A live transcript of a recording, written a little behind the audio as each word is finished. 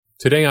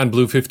Today on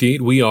Blue 58,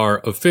 we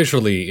are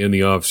officially in the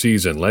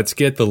offseason. Let's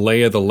get the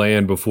lay of the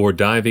land before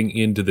diving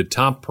into the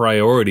top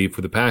priority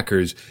for the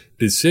Packers,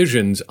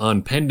 decisions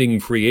on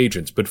pending free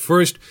agents. But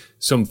first,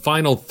 some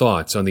final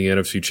thoughts on the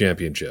NFC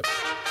Championship.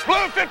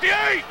 Blue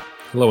 58!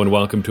 Hello and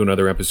welcome to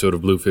another episode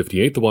of Blue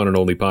 58, the one and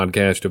only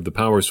podcast of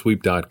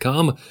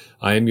thepowersweep.com.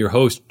 I am your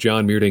host,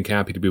 John Meerdink,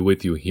 happy to be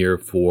with you here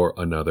for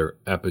another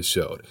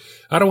episode.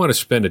 I don't want to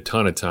spend a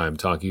ton of time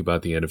talking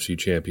about the NFC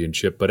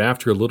Championship, but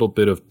after a little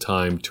bit of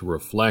time to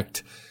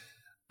reflect,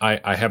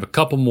 I have a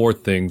couple more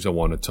things I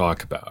want to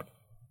talk about.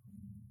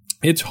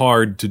 It's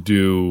hard to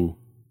do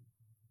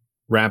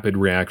rapid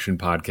reaction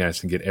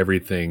podcasts and get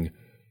everything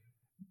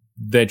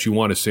that you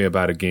want to say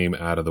about a game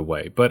out of the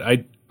way, but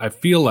I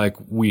feel like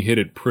we hit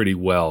it pretty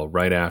well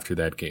right after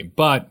that game.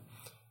 But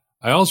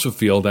I also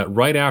feel that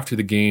right after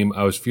the game,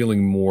 I was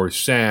feeling more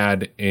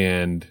sad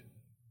and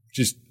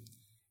just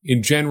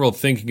in general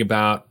thinking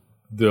about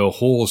the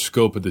whole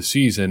scope of the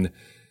season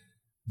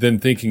than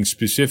thinking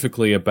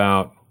specifically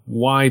about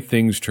why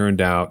things turned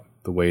out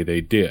the way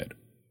they did.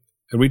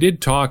 And we did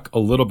talk a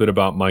little bit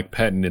about Mike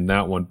Pettine in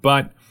that one,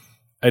 but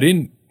I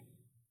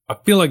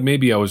feel like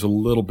maybe I was a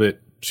little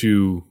bit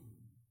too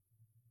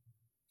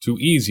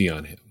easy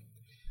on him.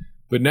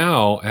 But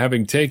now,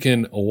 having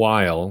taken a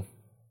while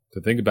to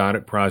think about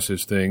it,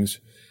 process things,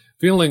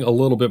 feeling a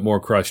little bit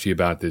more crusty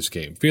about this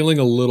game, feeling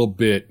a little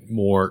bit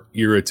more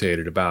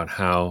irritated about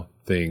how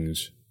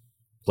things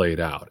played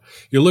out.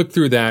 You look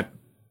through that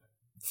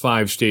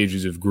 5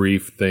 stages of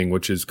grief thing,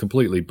 which is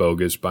completely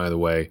bogus, by the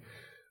way,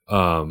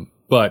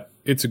 but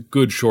it's a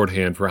good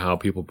shorthand for how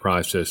people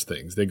process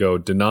things. They go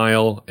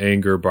denial,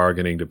 anger,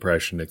 bargaining,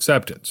 depression,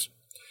 acceptance.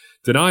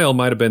 Denial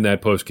might have been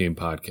that post-game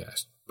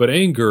podcast. But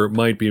anger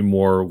might be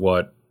more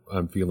what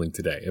I'm feeling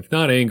today. If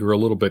not anger, a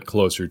little bit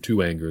closer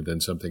to anger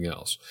than something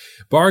else.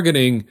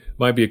 Bargaining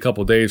might be a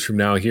couple days from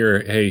now.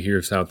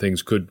 Here's how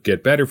things could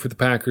get better for the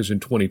Packers in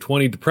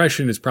 2020.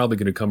 Depression is probably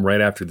going to come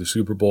right after the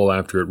Super Bowl,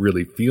 after it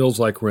really feels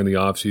like we're in the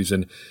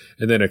offseason.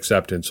 And then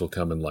acceptance will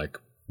come in like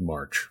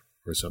March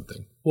or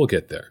something. We'll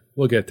get there.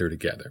 We'll get there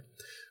together.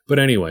 But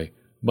anyway,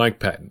 Mike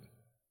Pettine.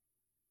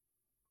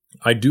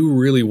 I do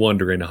really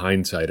wonder in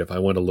hindsight if I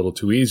went a little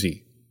too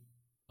easy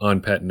on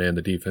Pettine and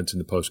the defense in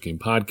the post-game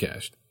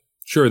podcast.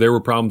 Sure, there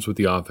were problems with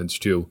the offense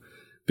too.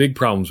 Big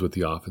problems with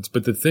the offense.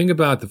 But the thing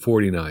about the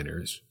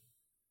 49ers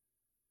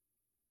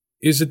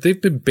is that they've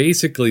been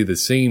basically the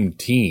same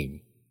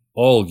team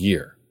all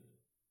year.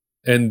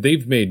 And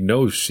they've made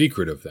no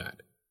secret of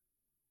that.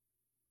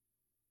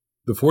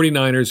 The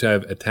 49ers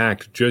have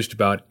attacked just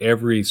about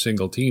every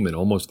single team in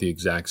almost the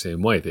exact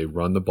same way. They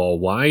run the ball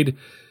wide.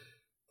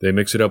 They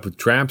mix it up with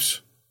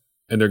traps.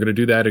 And they're going to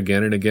do that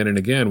again and again and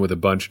again with a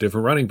bunch of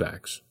different running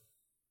backs.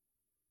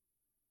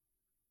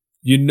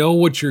 You know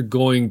what you're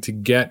going to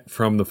get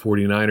from the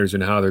 49ers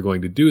and how they're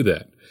going to do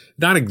that.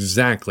 Not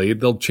exactly.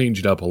 They'll change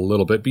it up a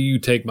little bit, but you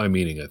take my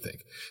meaning, I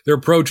think. Their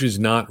approach is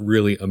not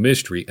really a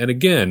mystery. And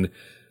again,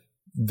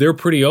 they're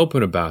pretty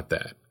open about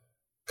that.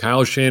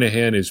 Kyle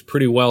Shanahan is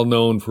pretty well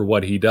known for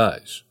what he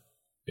does.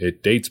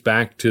 It dates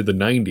back to the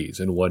 90s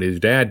and what his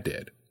dad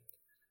did.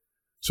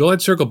 So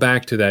let's circle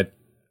back to that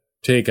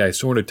take I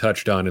sort of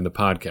touched on in the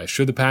podcast.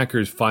 Should the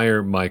Packers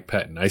fire Mike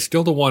Pettine? I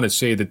still don't want to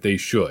say that they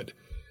should.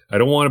 I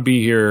don't want to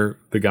be here,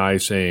 the guy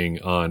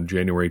saying on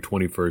January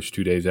 21st,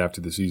 2 days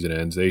after the season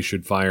ends, they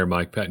should fire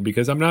Mike Pettine,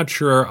 because I'm not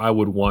sure I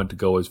would want to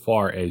go as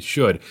far as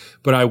should.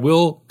 But I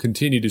will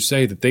continue to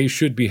say that they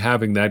should be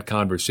having that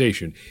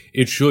conversation.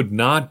 It should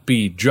not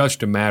be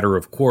just a matter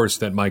of course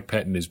that Mike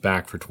Pettine is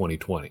back for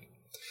 2020.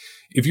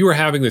 If you were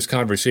having this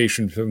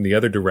conversation from the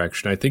other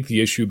direction, I think the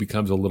issue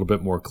becomes a little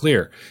bit more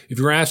clear. If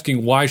you're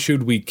asking why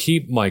should we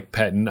keep Mike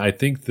Pettine, I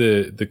think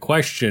the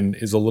question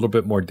is a little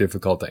bit more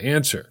difficult to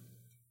answer.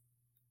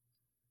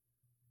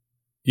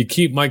 You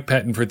keep Mike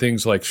Pettine for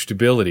things like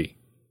stability,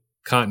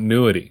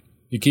 continuity.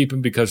 You keep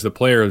him because the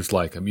players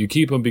like him. You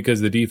keep him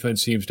because the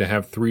defense seems to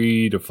have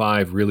 3 to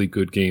 5 really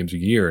good games a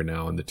year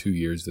now in the 2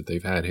 years that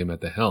they've had him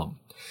at the helm.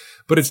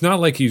 But it's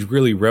not like he's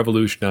really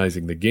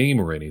revolutionizing the game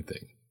or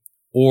anything,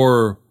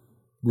 or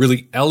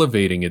really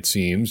elevating, it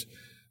seems,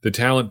 the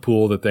talent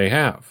pool that they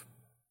have.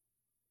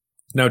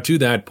 Now, to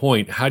that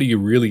point, how do you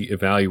really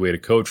evaluate a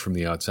coach from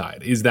the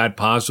outside? Is that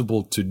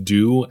possible to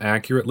do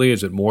accurately?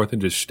 Is it more than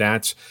just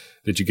stats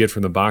that you get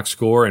from the box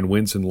score and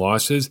wins and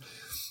losses?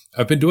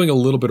 I've been doing a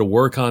little bit of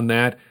work on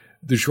that.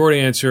 The short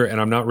answer,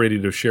 and I'm not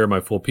ready to share my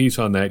full piece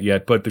on that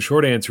yet, but the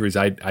short answer is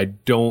I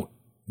don't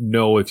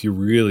know if you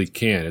really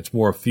can. It's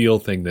more a feel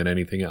thing than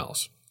anything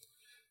else.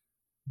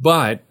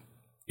 But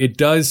it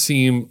does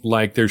seem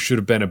like there should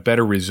have been a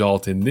better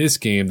result in this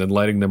game than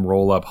letting them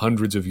roll up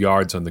hundreds of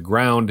yards on the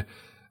ground,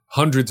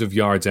 hundreds of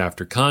yards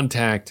after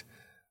contact,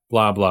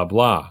 blah, blah,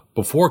 blah.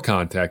 Before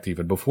contact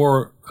even,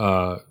 before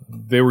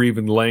they were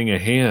even laying a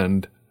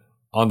hand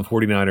on the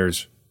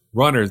 49ers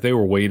runners, they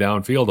were way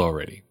downfield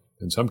already,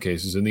 in some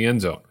cases in the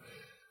end zone.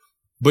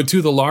 But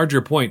to the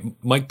larger point,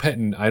 Mike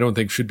Pettine, I don't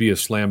think should be a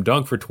slam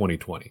dunk for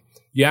 2020.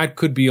 Yeah, it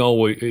could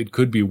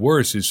be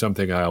worse is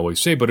something I always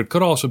say, but it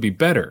could also be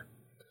better.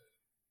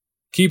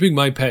 keeping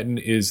Mike Pettin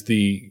is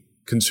the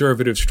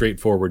conservative,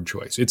 straightforward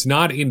choice. It's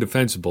not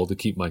indefensible to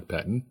keep Mike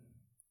Pettin.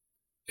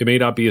 It may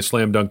not be a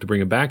slam dunk to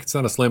bring him back. It's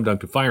not a slam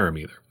dunk to fire him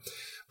either.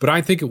 But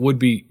I think it would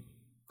be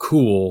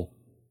cool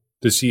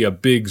to see a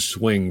big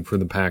swing from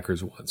the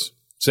Packers once.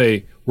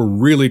 Say, we're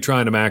really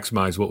trying to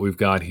maximize what we've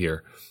got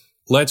here.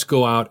 Let's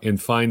go out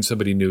and find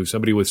somebody new,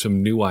 somebody with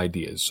some new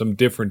ideas, some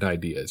different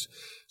ideas,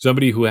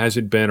 somebody who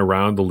hasn't been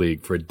around the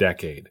league for a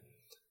decade.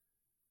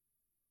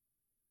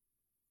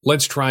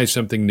 Let's try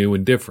something new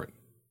and different.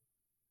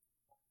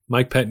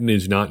 Mike Pettin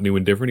is not new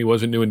and different. He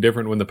wasn't new and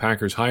different when the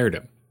Packers hired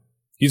him.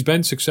 He's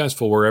been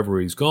successful wherever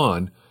he's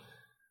gone,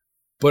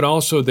 but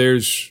also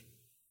there's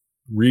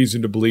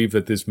reason to believe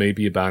that this may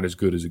be about as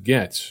good as it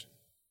gets.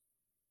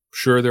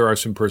 Sure, there are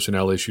some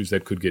personnel issues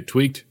that could get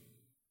tweaked.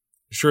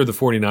 Sure, the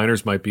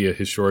 49ers might be a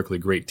historically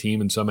great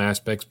team in some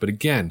aspects, but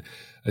again,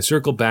 I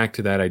circle back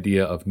to that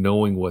idea of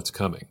knowing what's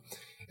coming.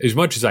 As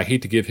much as I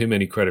hate to give him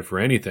any credit for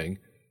anything,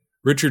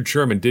 Richard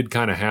Sherman did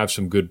kind of have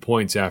some good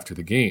points after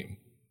the game.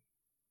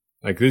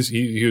 Like this,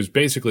 he was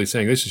basically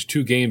saying, this is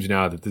 2 games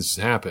now that this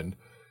has happened.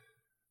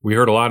 We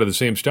heard a lot of the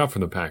same stuff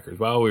from the Packers.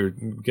 Well, we were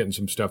getting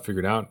some stuff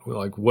figured out. Well,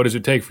 like, what does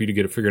it take for you to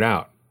get it figured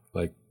out?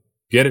 Like,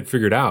 get it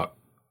figured out.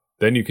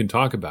 Then you can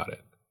talk about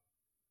it.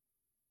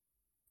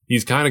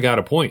 He's kind of got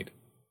a point.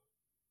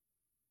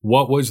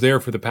 What was there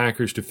for the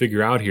Packers to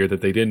figure out here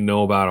that they didn't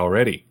know about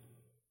already?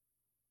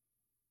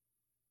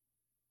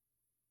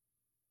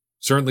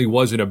 Certainly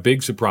wasn't a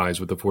big surprise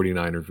what the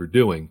 49ers were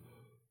doing,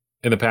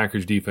 and the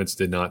Packers defense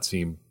did not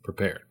seem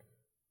prepared.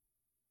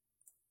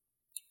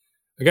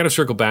 I got to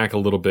circle back a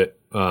little bit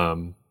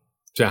to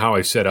how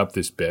I set up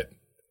this bit,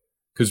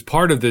 because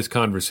part of this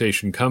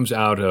conversation comes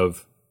out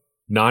of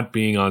not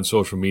being on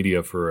social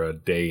media for a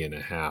day and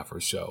a half or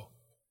so.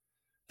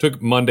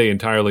 Took Monday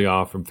entirely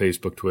off from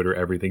Facebook, Twitter,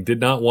 everything.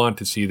 Did not want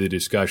to see the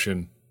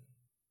discussion.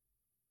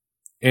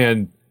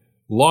 And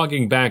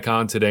logging back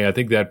on today, I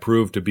think that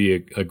proved to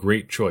be a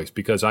great choice,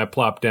 because I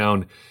plopped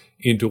down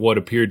into what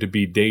appeared to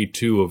be day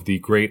 2 of the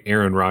great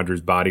Aaron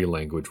Rodgers body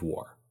language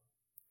war.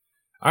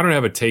 I don't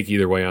have a take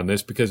either way on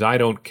this because I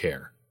don't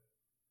care.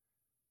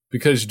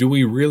 Because do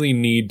we really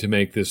need to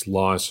make this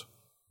loss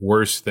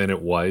worse than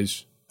it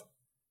was?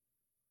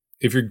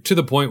 If you're to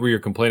the point where you're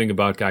complaining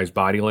about guys'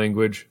 body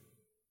language,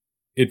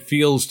 it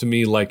feels to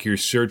me like you're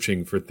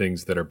searching for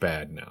things that are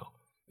bad now.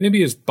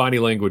 Maybe his body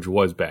language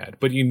was bad,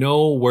 but you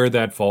know where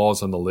that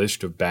falls on the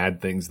list of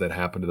bad things that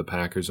happened to the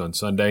Packers on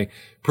Sunday?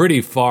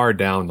 Pretty far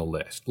down the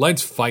list.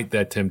 Let's fight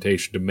that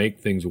temptation to make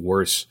things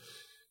worse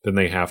than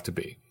they have to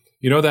be.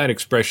 You know that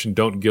expression,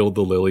 don't gild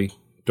the lily?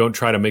 Don't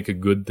try to make a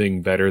good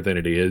thing better than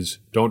it is.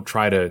 Don't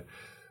try to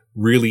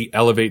really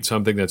elevate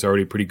something that's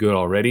already pretty good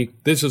already.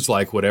 This is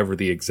like whatever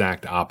the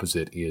exact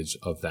opposite is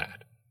of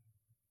that.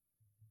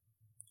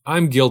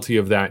 I'm guilty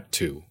of that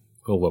too,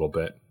 a little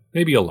bit,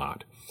 maybe a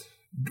lot.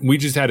 We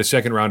just had a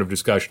second round of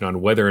discussion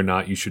on whether or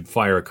not you should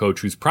fire a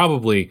coach who's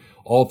probably,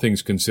 all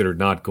things considered,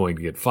 not going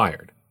to get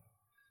fired.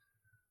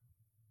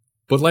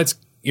 But let's,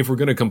 if we're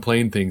going to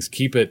complain things,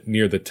 keep it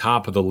near the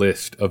top of the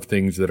list of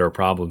things that are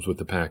problems with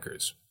the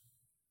Packers.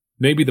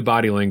 Maybe the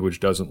body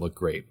language doesn't look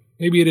great.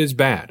 Maybe it is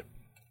bad.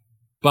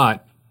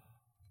 But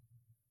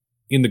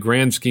in the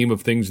grand scheme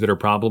of things that are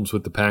problems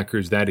with the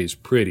Packers, that is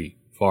pretty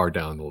far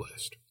down the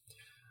list.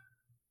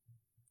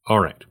 All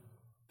right,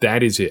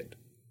 that is it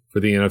for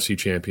the NFC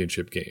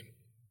Championship game.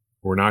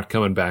 We're not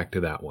coming back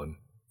to that one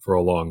for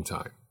a long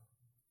time.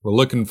 We're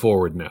looking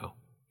forward now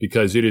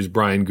because it is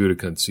Brian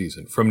Gutekunst's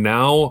season. From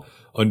now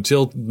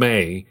until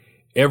May,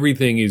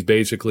 everything is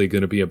basically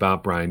going to be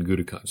about Brian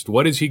Gutekunst.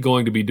 What is he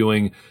going to be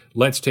doing?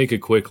 Let's take a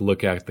quick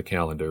look at the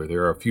calendar.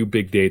 There are a few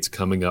big dates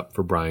coming up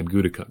for Brian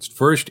Gutekunst.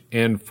 First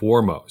and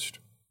foremost,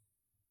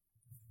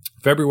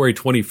 February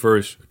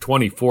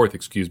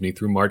 24th,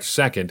 through March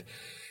 2nd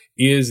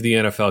is the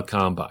NFL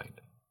Combine.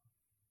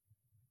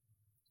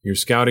 You're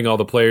scouting all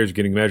the players,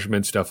 getting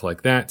measurements, stuff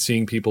like that,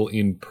 seeing people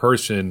in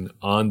person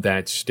on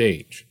that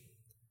stage.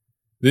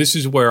 This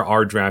is where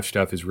our draft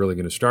stuff is really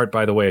going to start.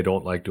 By the way, I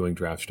don't like doing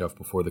draft stuff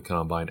before the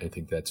Combine. I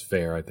think that's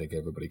fair. I think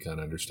everybody kind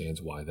of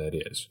understands why that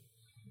is.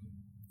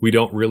 We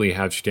don't really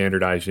have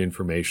standardized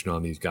information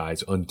on these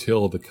guys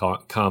until the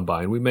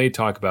Combine. We may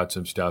talk about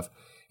some stuff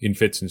in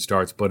fits and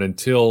starts, but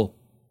until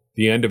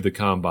the end of the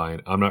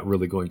Combine, I'm not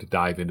really going to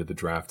dive into the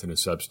draft in a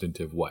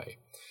substantive way.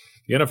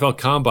 The NFL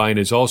Combine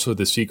is also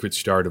the secret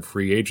start of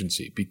free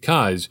agency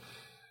because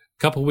a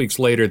couple weeks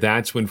later,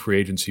 that's when free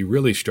agency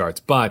really starts.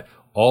 But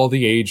all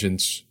the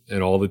agents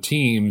and all the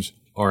teams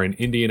are in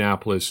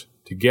Indianapolis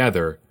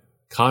together.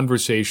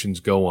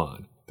 Conversations go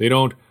on. They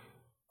don't,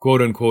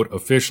 quote unquote,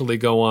 officially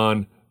go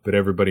on, but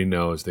everybody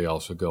knows they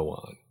also go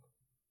on.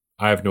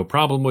 I have no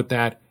problem with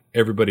that.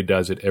 Everybody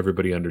does it.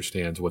 Everybody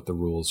understands what the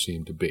rules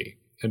seem to be.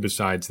 And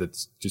besides,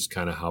 that's just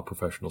kind of how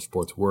professional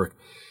sports work.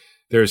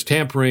 There's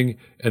tampering,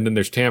 and then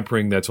there's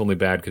tampering that's only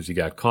bad because you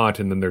got caught,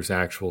 and then there's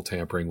actual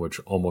tampering, which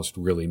almost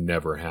really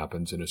never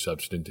happens in a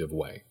substantive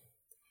way.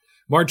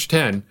 March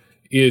 10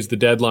 is the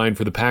deadline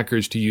for the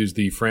Packers to use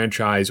the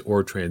franchise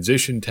or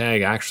transition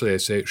tag. Actually,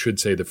 should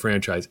say the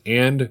franchise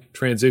and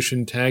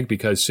transition tag,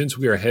 because since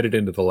we are headed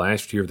into the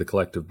last year of the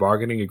collective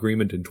bargaining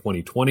agreement in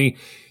 2020,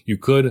 you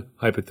could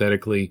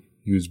hypothetically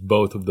use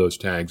both of those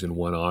tags in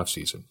one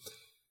offseason.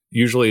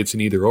 Usually it's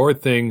an either-or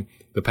thing.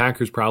 The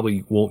Packers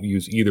probably won't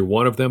use either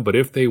one of them, but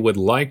if they would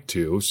like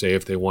to, say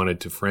if they wanted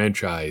to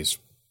franchise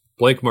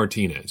Blake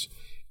Martinez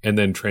and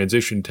then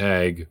transition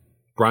tag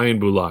Brian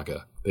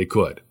Bulaga, they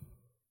could.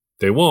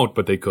 They won't,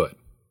 but they could.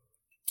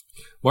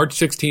 March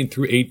 16th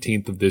through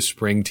 18th of this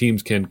spring,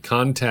 teams can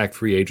contact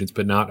free agents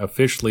but not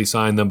officially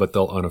sign them, but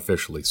they'll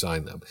unofficially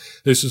sign them.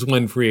 This is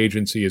when free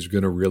agency is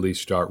going to really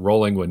start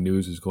rolling, when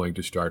news is going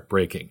to start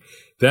breaking.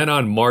 Then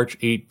on March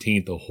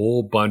 18th, a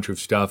whole bunch of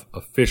stuff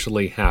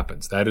officially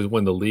happens. That is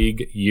when the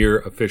league year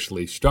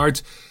officially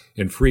starts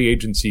and free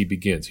agency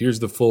begins. Here's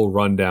the full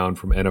rundown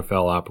from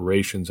NFL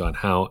operations on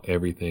how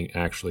everything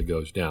actually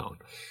goes down.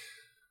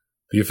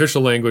 The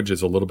official language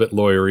is a little bit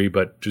lawyery,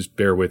 but just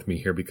bear with me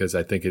here because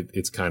I think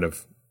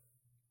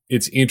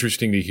it's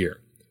interesting to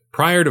hear.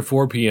 Prior to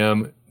 4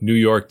 p.m. New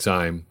York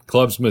time,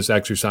 clubs must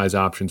exercise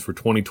options for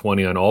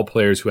 2020 on all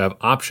players who have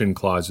option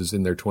clauses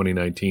in their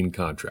 2019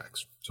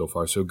 contracts. So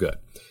far, so good.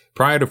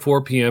 Prior to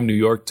 4 p.m. New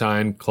York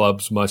time,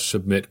 clubs must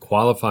submit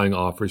qualifying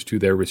offers to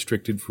their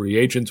restricted free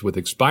agents with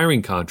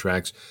expiring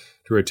contracts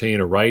to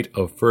retain a right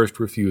of first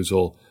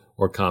refusal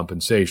or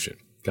compensation.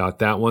 Got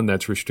that one?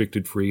 That's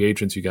restricted free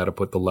agents. You got to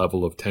put the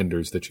level of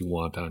tenders that you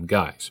want on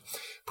guys.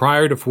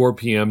 Prior to 4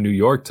 p.m. New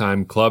York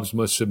time, clubs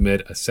must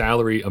submit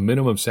a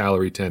minimum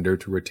salary tender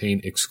to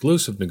retain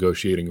exclusive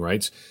negotiating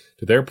rights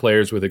to their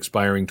players with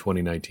expiring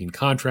 2019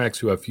 contracts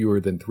who have fewer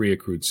than 3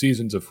 accrued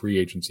seasons of free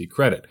agency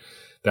credit.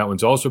 That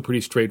one's also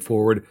pretty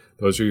straightforward.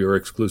 Those are your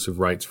exclusive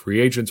rights free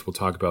agents. We'll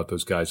talk about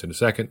those guys in a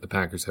second. The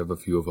Packers have a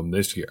few of them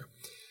this year.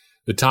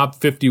 The top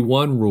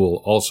 51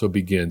 rule also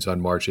begins on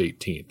March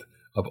 18th.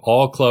 Of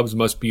all clubs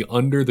must be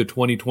under the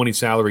 2020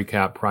 salary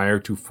cap prior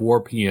to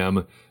 4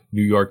 p.m.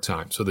 New York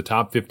time. So the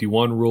top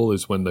 51 rule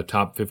is when the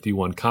top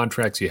 51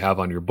 contracts you have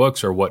on your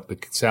books are what the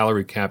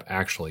salary cap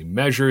actually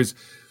measures.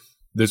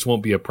 This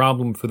won't be a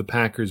problem for the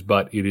Packers,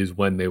 but it is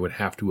when they would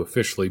have to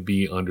officially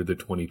be under the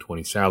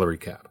 2020 salary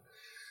cap.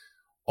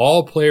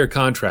 All player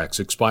contracts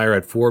expire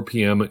at 4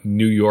 p.m.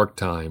 New York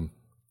time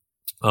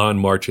on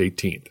March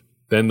 18th.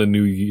 Then the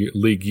new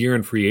league year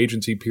and free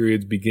agency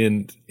periods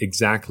begin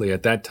exactly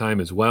at that time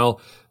as well.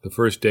 The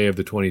first day of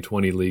the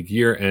 2020 league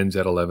year ends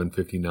at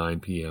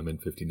 11:59 p.m.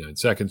 and 59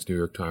 seconds, New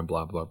York time,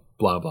 blah, blah,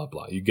 blah, blah,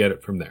 blah. You get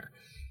it from there.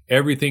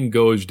 Everything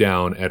goes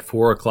down at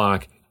 4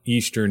 o'clock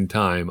Eastern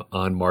time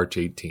on March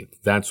 18th.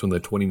 That's when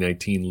the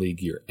 2019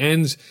 league year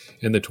ends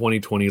and the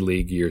 2020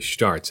 league year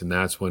starts. And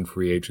that's when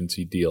free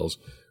agency deals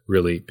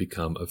really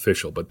become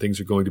official. But things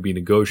are going to be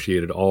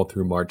negotiated all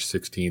through March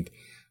 16th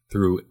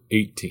through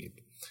 18th.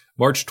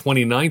 March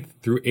 29th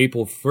through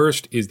April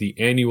 1st is the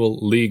annual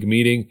league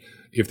meeting.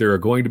 If there are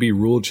going to be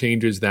rule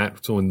changes,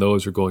 that's when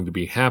those are going to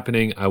be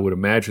happening. I would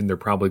imagine they're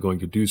probably going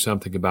to do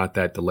something about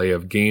that delay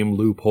of game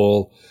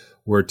loophole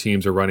where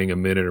teams are running a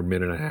minute or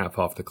minute and a half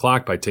off the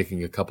clock by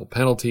taking a couple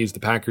penalties. The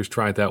Packers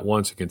tried that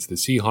once against the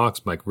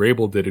Seahawks. Mike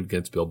Vrabel did it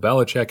against Bill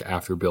Belichick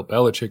after Bill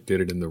Belichick did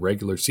it in the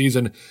regular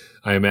season.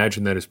 I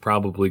imagine that is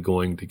probably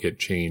going to get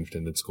changed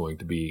and it's going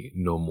to be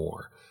no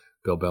more.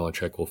 Bill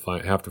Belichick will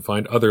have to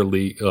find other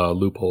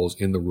loopholes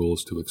in the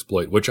rules to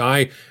exploit, which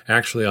I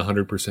actually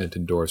 100%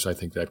 endorse. I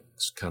think that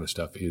kind of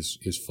stuff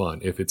is fun.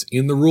 If it's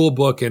in the rule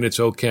book and it's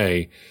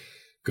okay,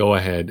 go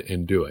ahead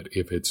and do it.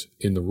 If it's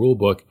in the rule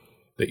book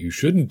that you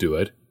shouldn't do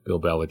it,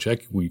 Bill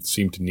Belichick, we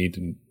seem to need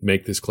to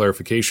make this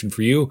clarification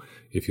for you.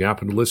 If you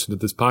happen to listen to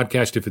this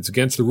podcast, if it's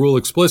against the rule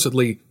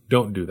explicitly,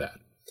 don't do that.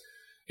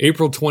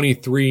 April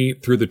 23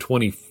 through the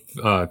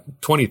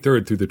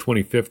 23rd through the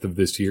 25th of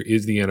this year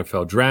is the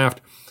NFL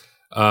draft.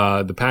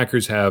 The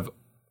Packers have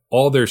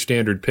all their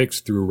standard picks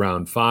through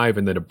round 5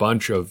 and then a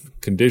bunch of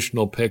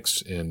conditional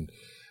picks and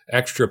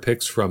extra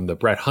picks from the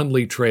Brett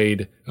Hundley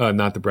trade,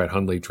 not the Brett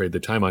Hundley trade, the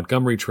Ty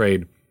Montgomery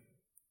trade,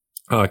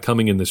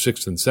 coming in the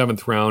 6th and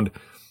 7th round.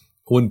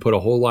 Wouldn't put a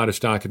whole lot of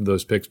stock into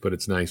those picks, but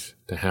it's nice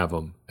to have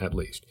them at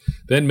least.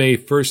 Then May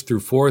 1st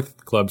through 4th,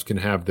 clubs can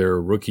have their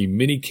rookie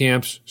mini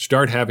camps,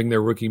 start having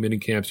their rookie mini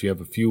camps. You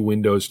have a few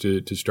windows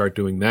to start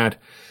doing that.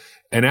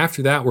 And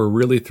after that, we're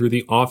really through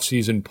the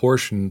off-season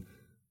portion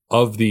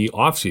of the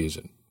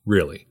offseason,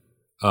 really.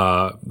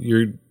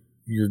 You're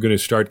going to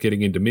start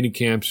getting into mini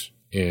camps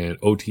and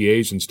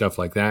OTAs and stuff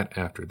like that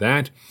after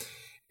that.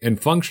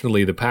 And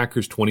functionally, the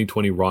Packers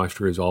 2020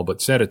 roster is all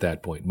but set at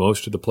that point.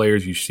 Most of the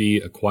players you see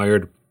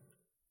acquired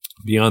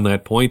beyond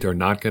that point are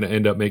not going to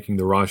end up making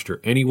the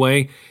roster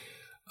anyway,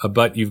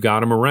 but you've got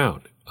them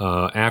around.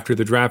 After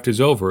the draft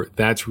is over,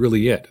 that's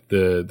really it.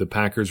 The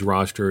Packers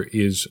roster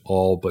is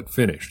all but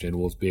finished, and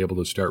we'll be able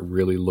to start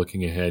really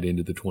looking ahead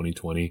into the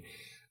 2020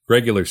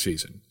 regular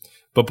season.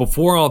 But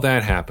before all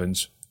that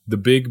happens, the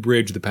big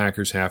bridge the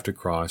Packers have to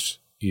cross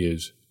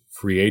is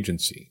free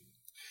agency.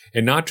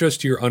 And not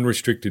just your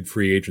unrestricted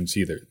free agents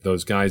either,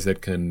 those guys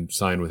that can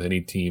sign with any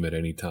team at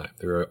any time.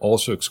 There are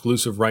also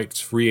exclusive rights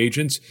free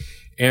agents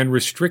and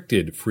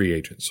restricted free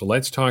agents. So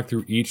let's talk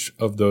through each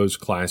of those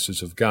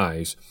classes of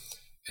guys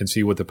and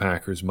see what the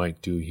Packers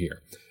might do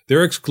here.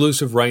 Their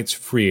exclusive rights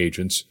free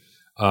agents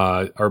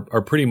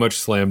are pretty much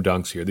slam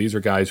dunks here. These are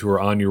guys who are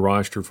on your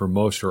roster for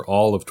most or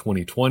all of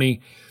 2020,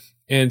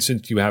 and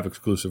since you have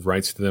exclusive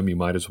rights to them, you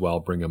might as well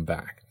bring them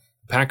back.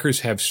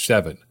 Packers have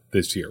 7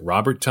 this year.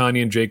 Robert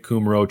Tonyan, Jake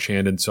Kumerow,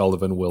 Chandon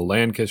Sullivan, Tyler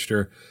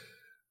Lancaster,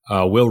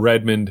 Will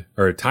Redmond,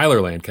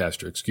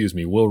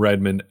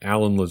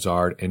 Allen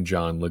Lazard, and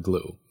John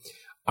LeGlue.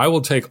 I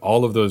will take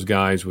all of those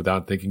guys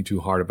without thinking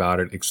too hard about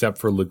it, except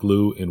for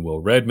LeGlue and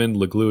Will Redmond.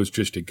 LeGlue is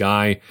just a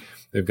guy.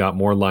 They've got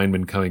more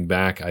linemen coming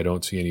back. I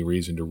don't see any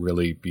reason to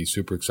really be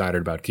super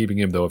excited about keeping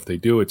him, though if they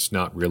do, it's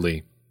not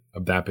really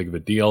that big of a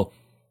deal.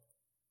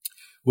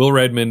 Will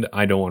Redmond,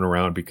 I don't want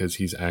around because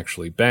he's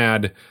actually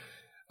bad.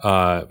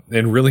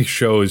 And really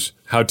shows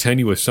how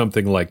tenuous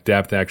something like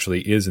depth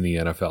actually is in the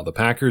NFL. The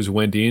Packers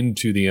went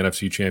into the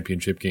NFC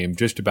Championship game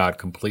just about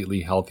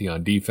completely healthy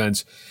on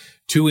defense.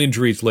 2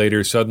 injuries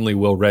later, suddenly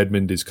Will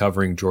Redmond is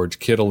covering George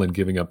Kittle and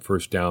giving up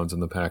first downs on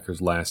the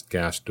Packers' last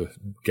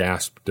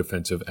gasp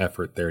defensive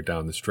effort there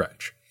down the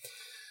stretch.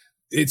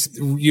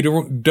 You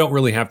don't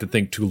really have to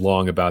think too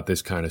long about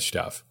this kind of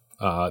stuff.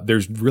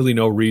 There's really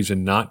no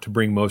reason not to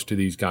bring most of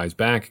these guys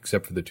back,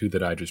 except for the 2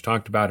 that I just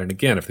talked about. And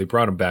again, if they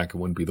brought them back, it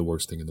wouldn't be the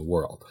worst thing in the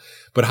world.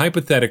 But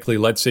hypothetically,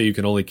 let's say you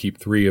can only keep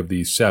 3 of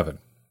these 7.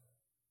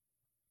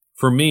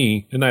 For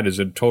me, and that is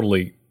a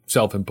totally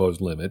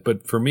self-imposed limit,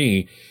 but for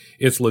me,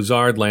 it's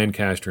Lazard,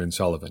 Lancaster, and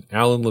Sullivan.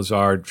 Allen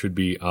Lazard should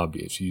be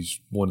obvious. He's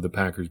one of the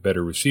Packers'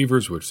 better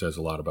receivers, which says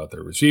a lot about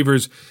their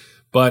receivers,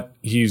 but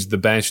he's the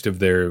best of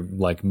their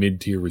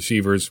mid-tier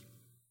receivers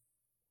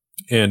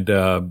and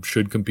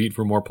should compete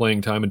for more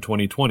playing time in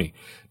 2020.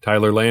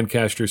 Tyler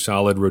Lancaster,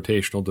 solid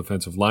rotational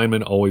defensive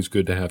lineman, always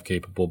good to have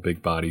capable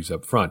big bodies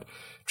up front.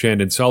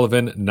 Chandon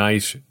Sullivan,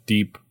 nice,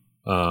 deep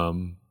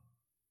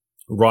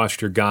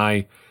roster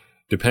guy,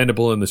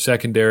 dependable in the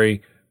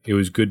secondary. It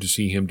was good to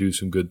see him do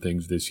some good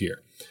things this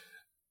year.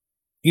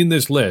 In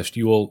this list,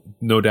 you will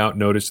no doubt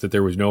notice that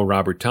there was no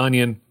Robert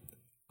Tonyan.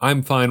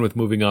 I'm fine with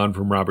moving on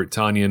from Robert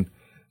Tonyan.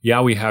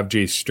 Yeah, we have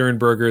Jace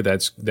Sternberger.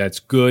 That's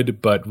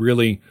good, but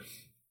really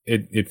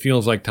it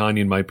feels like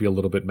Tonyan might be a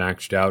little bit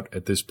maxed out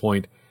at this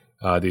point.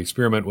 The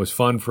experiment was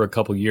fun for a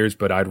couple years,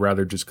 but I'd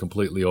rather just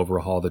completely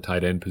overhaul the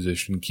tight end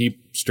position.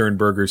 Keep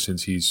Sternberger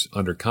since he's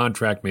under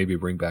contract, maybe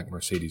bring back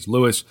Mercedes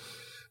Lewis,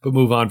 but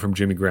move on from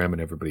Jimmy Graham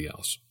and everybody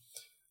else.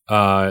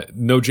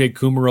 No Jake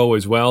Kumerow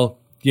as well.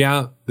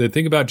 Yeah, the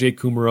thing about Jake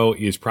Kumerow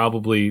is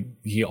probably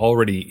he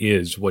already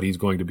is what he's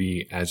going to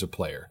be as a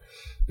player.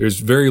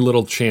 There's very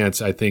little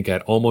chance, I think,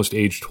 at almost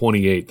age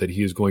 28 that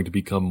he is going to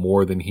become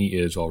more than he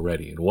is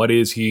already. And what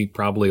is he?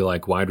 Probably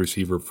like wide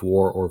receiver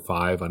 4 or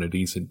 5 on a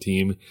decent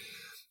team.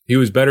 He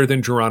was better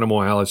than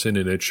Geronimo Allison,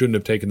 and it shouldn't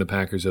have taken the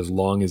Packers as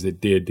long as it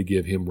did to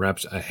give him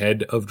reps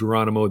ahead of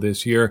Geronimo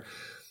this year.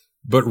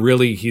 But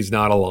really, he's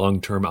not a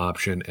long-term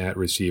option at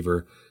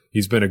receiver.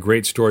 He's been a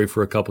great story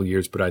for a couple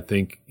years, but I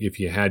think if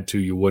you had to,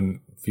 you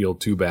wouldn't feel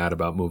too bad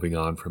about moving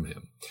on from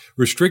him.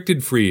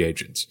 Restricted free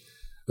agents.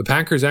 The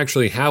Packers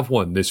actually have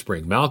one this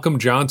spring. Malcolm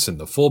Johnson,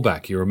 the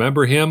fullback. You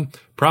remember him?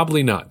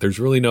 Probably not. There's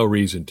really no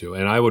reason to.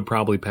 And I would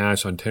probably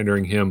pass on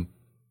tendering him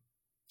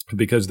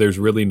because there's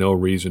really no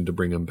reason to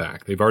bring him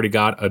back. They've already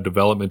got a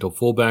developmental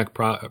fullback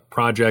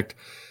project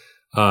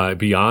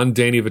beyond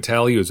Danny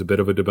Vitale, who's a bit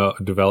of a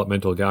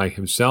developmental guy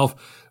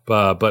himself.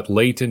 But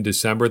late in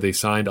December, they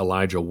signed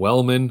Elijah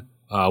Wellman.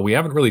 We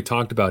haven't really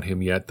talked about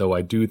him yet, though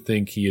I do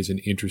think he is an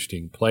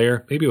interesting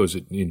player. Maybe it was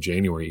in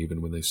January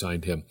even when they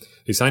signed him.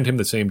 They signed him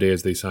the same day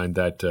as they signed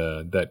that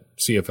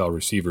CFL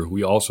receiver, who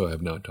we also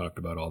have not talked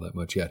about all that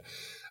much yet.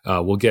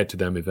 We'll get to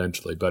them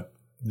eventually, but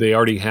they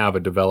already have a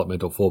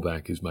developmental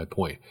fullback is my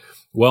point.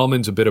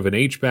 Wellman's a bit of an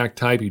H-back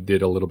type. He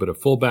did a little bit of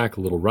fullback,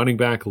 a little running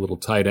back, a little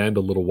tight end,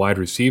 a little wide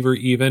receiver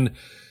even.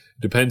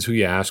 Depends who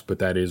you ask, but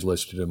that is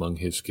listed among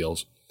his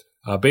skills.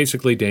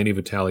 Basically, Danny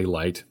Vitale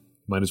light.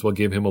 Might as well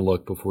give him a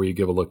look before you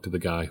give a look to the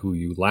guy who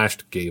you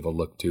last gave a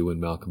look to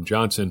in Malcolm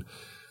Johnson.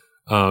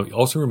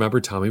 Also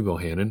remember Tommy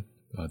Bohannon.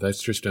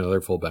 That's just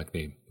another fullback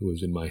name who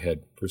was in my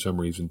head for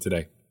some reason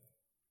today.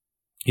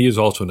 He is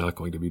also not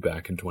going to be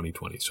back in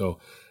 2020. So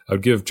I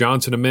would give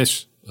Johnson a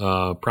miss.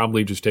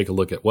 Probably just take a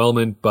look at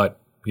Wellman,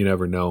 but you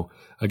never know.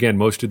 Again,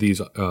 most of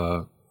these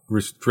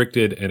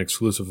restricted and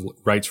exclusive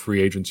rights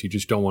free agents, you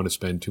just don't want to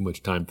spend too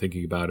much time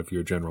thinking about if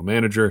you're a general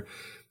manager.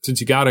 Since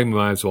you got him, you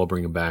might as well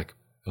bring him back.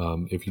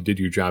 If you did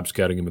your job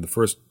scouting him in the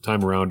first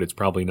time around, it's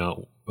probably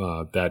not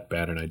that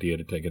bad an idea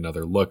to take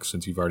another look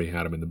since you've already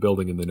had him in the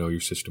building and they know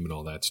your system and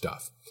all that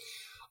stuff.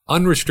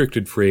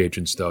 Unrestricted free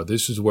agents, though,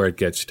 this is where it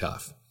gets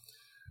tough.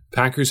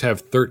 Packers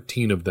have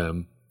 13 of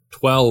them,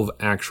 12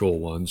 actual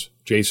ones.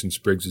 Jason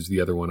Spriggs is the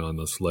other one on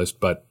this list,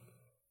 but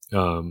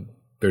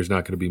there's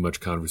not going to be much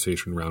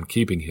conversation around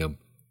keeping him.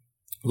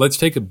 Let's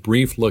take a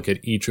brief look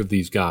at each of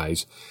these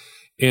guys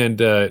and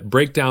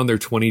break down their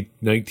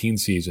 2019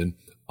 season.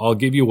 I'll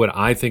give you what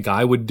I think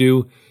I would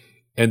do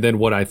and then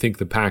what I think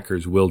the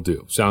Packers will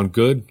do. Sound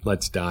good?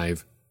 Let's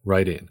dive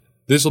right in.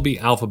 This will be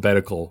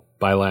alphabetical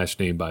by last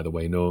name, by the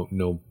way.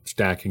 No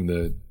stacking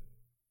the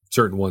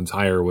certain ones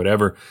higher or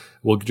whatever.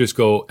 We'll just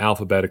go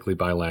alphabetically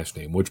by last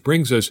name, which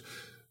brings us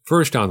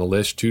first on the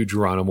list to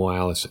Geronimo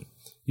Allison.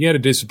 He had a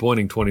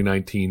disappointing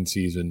 2019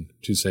 season,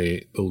 to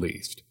say the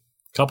least.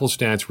 A couple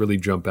stats really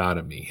jump out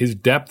at me. His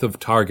depth of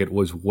target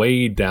was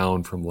way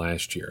down from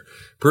last year.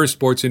 Per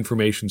Sports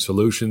Information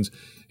Solutions,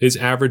 his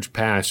average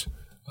pass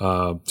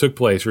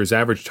his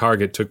average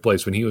target took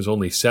place when he was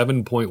only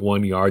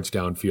 7.1 yards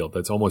downfield.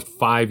 That's almost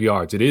 5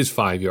 yards. It is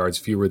 5 yards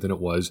fewer than it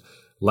was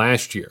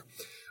last year.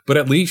 But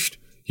at least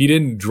he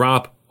didn't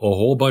drop a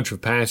whole bunch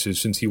of passes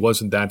since he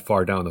wasn't that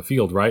far down the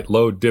field, right?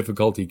 Low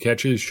difficulty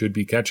catches, should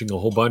be catching a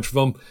whole bunch of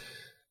them.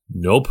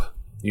 Nope.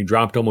 He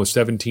dropped almost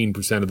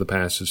 17% of the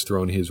passes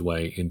thrown his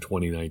way in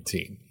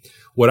 2019.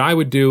 What I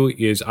would do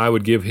is I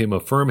would give him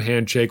a firm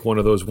handshake, one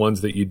of those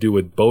ones that you do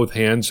with both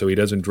hands so he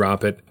doesn't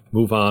drop it,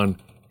 move on,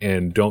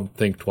 and don't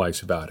think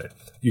twice about it.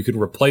 You can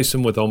replace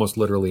him with almost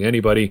literally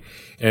anybody,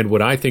 and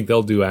what I think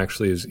they'll do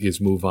actually is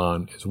move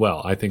on as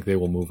well. I think they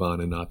will move on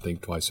and not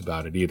think twice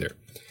about it either.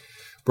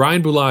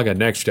 Brian Bulaga,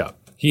 next up.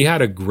 He had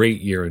a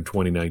great year in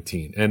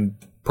 2019, and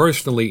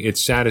personally,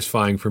 it's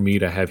satisfying for me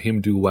to have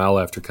him do well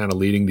after kind of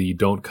leading the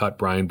Don't Cut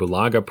Brian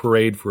Bulaga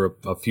parade for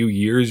a few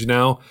years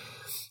now.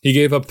 He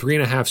gave up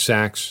 3.5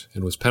 sacks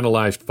and was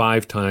penalized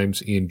 5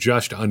 times in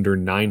just under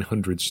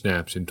 900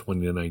 snaps in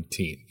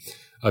 2019.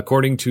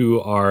 According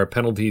to our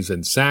penalties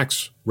and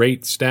sacks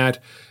rate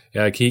stat,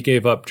 he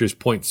gave up just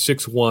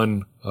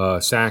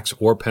 0.61 sacks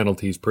or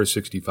penalties per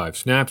 65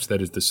 snaps.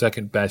 That is the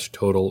second best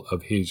total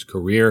of his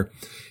career.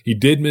 He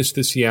did miss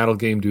the Seattle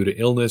game due to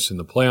illness in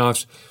the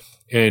playoffs,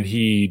 and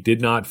he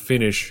did not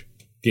finish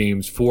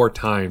games 4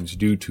 times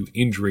due to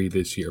injury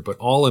this year. But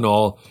all in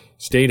all,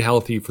 stayed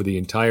healthy for the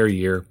entire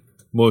year,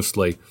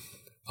 mostly.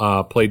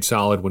 Played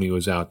solid when he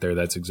was out there.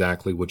 That's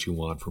exactly what you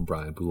want from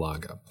Brian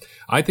Bulaga.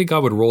 I think I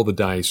would roll the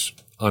dice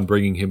on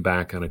bringing him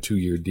back on a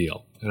 2-year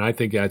deal, and I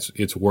think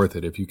it's worth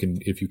it if you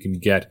can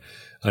get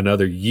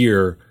another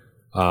year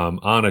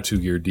on a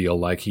 2-year deal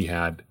like he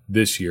had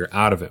this year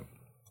out of him.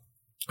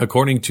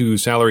 According to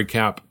salary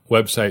cap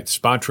website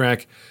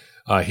Spotrac,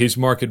 his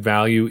market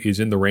value is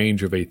in the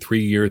range of a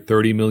 3-year,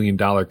 $30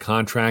 million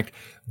contract.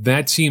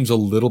 That seems a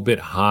little bit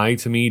high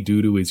to me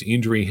due to his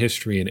injury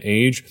history and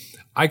age.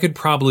 I could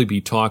probably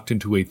be talked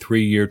into a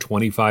 3-year,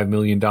 $25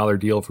 million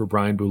deal for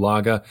Brian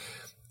Bulaga.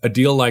 A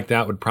deal like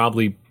that would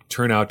probably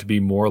turn out to be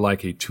more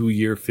like a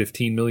 2-year,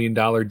 $15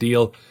 million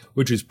deal,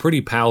 which is pretty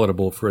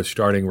palatable for a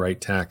starting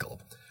right tackle.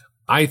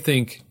 I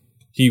think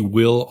he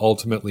will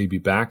ultimately be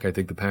back. I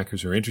think the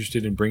Packers are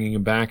interested in bringing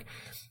him back.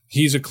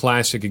 He's a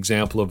classic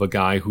example of a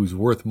guy who's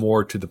worth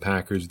more to the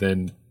Packers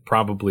than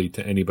probably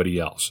to anybody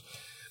else.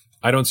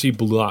 I don't see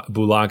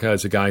Bulaga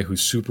as a guy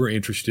who's super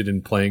interested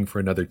in playing for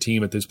another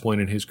team at this point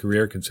in his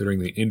career, considering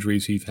the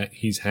injuries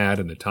he's had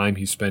and the time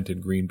he spent in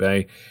Green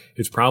Bay.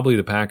 It's probably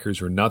the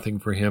Packers or nothing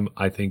for him.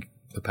 I think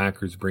the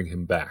Packers bring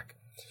him back.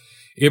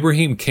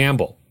 Ibraheim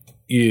Campbell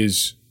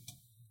is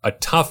a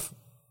tough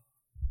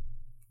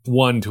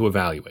one to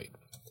evaluate.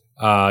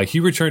 He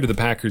returned to the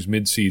Packers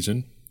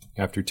midseason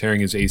after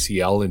tearing his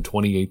ACL in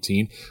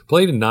 2018,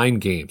 played in 9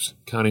 games,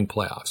 counting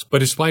playoffs. But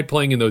despite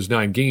playing in those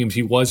 9 games,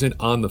 he wasn't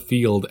on the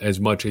field as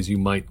much as you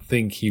might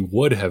think he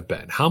would have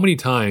been. How many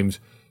times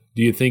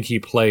do you think he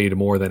played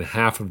more than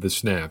half of the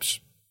snaps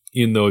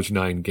in those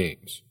 9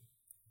 games?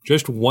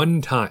 Just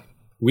one time,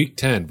 Week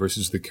 10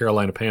 versus the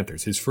Carolina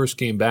Panthers. His first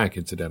game back,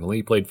 incidentally,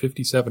 he played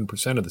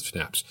 57% of the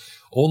snaps.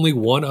 Only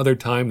one other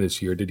time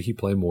this year did he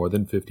play more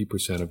than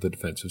 50% of the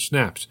defensive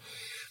snaps.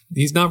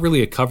 He's not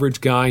really a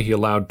coverage guy. He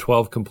allowed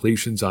 12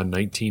 completions on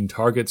 19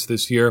 targets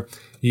this year.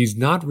 He's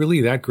not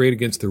really that great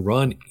against the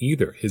run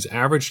either. His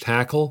average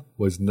tackle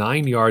was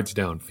 9 yards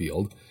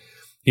downfield.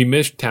 He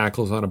missed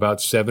tackles on about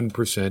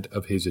 7%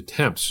 of his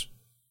attempts.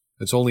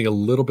 That's only a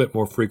little bit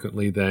more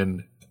frequently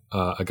than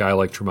a guy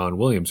like Tramon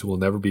Williams, who will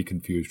never be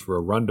confused for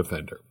a run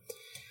defender.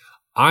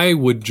 I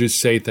would just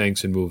say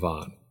thanks and move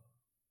on.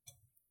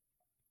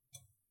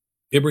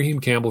 Ibraheim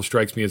Campbell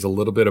strikes me as a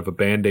little bit of a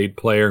Band-Aid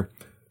player,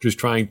 just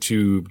trying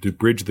to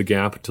bridge the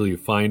gap until you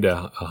find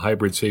a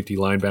hybrid safety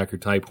linebacker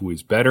type who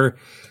is better.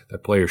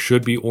 That player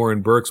should be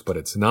Oren Burks, but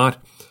it's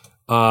not.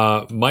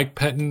 Mike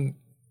Pettin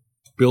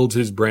builds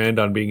his brand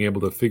on being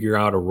able to figure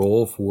out a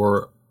role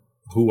for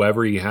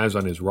whoever he has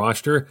on his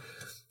roster.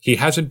 He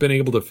hasn't been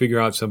able to figure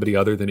out somebody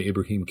other than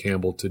Ibraheim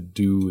Campbell to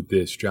do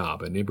this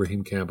job, and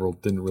Ibraheim Campbell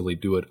didn't really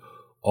do it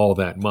all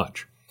that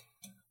much.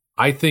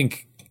 I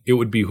think it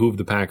would behoove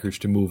the Packers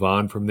to move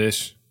on from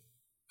this,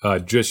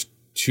 just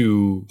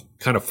to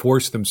kind of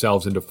force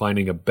themselves into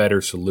finding a better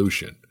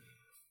solution.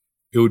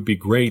 It would be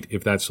great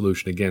if that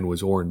solution, again,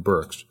 was Oren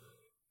Burks.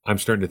 I'm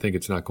starting to think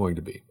it's not going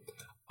to be.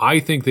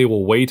 I think they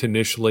will wait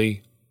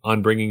initially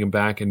on bringing him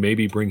back and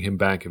maybe bring him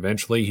back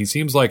eventually. He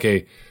seems like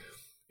a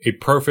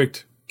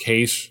perfect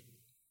case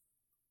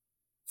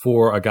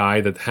for a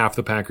guy that half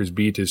the Packers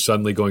beat is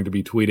suddenly going to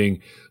be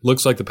tweeting,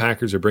 looks like the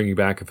Packers are bringing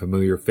back a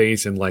familiar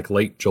face in like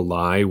late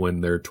July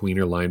when their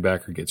tweener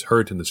linebacker gets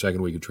hurt in the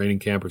second week of training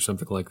camp or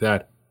something like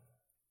that.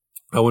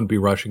 I wouldn't be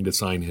rushing to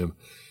sign him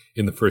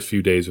in the first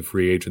few days of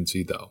free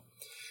agency, though.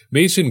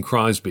 Mason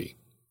Crosby.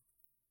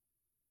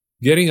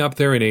 Getting up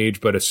there in age,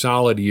 but a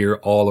solid year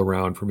all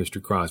around for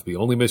Mr. Crosby.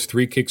 Only missed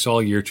 3 kicks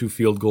all year, 2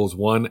 field goals,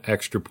 1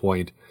 extra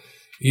point.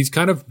 He's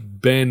kind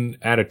of been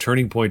at a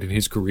turning point in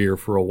his career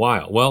for a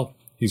while. Well,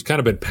 he's kind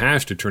of been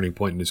past a turning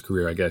point in his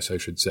career, I guess I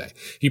should say.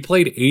 He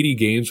played 80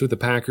 games with the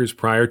Packers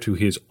prior to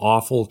his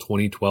awful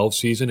 2012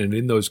 season, and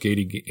in those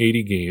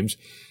 80 games,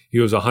 he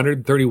was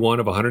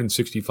 131 of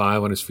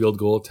 165 on his field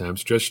goal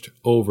attempts, just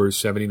over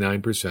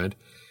 79%.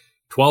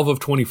 12 of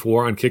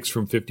 24 on kicks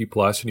from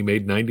 50+, and he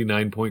made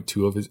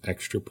 99.2 of his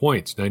extra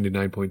points.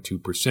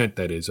 99.2%,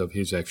 that is, of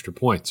his extra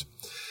points.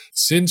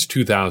 Since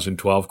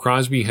 2012,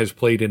 Crosby has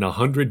played in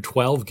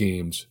 112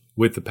 games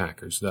with the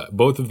Packers.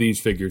 Both of these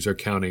figures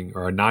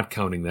are not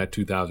counting that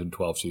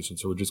 2012 season,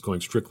 so we're just going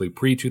strictly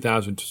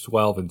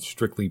pre-2012 and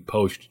strictly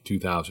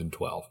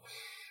post-2012.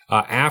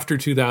 After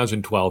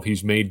 2012,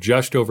 he's made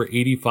just over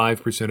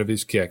 85% of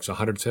his kicks,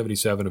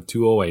 177 of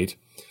 208.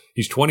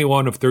 He's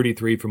 21 of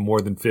 33 from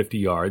more than 50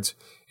 yards,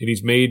 and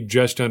he's made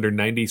just under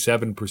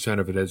 97%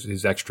 of it as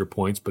his extra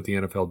points, but the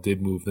NFL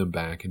did move them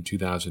back in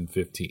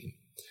 2015.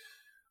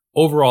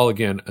 Overall,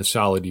 again, a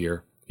solid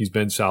year. He's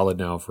been solid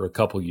now for a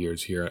couple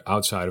years here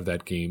outside of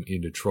that game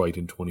in Detroit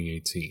in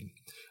 2018.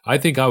 I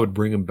think I would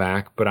bring him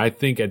back, but I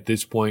think at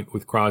this point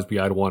with Crosby,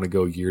 I'd want to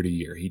go year to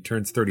year. He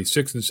turns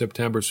 36 in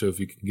September, so if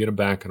you can get him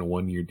back on a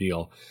 1-year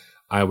deal,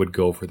 I would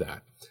go for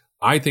that.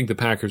 I think the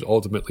Packers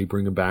ultimately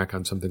bring him back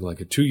on something like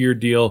a 2-year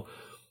deal,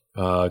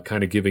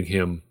 kind of giving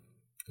him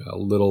a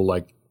little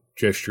like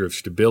gesture of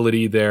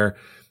stability there.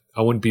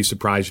 I wouldn't be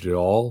surprised at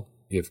all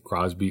if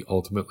Crosby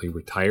ultimately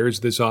retires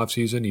this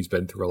offseason. He's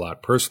been through a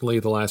lot personally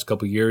the last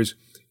couple of years.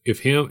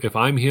 If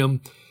I'm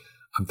him,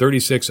 I'm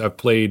 36. I've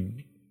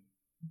played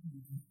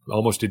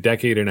almost a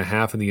decade and a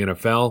half in the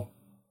NFL.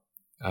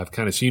 I've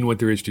kind of seen what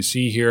there is to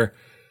see here.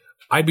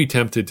 I'd be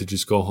tempted to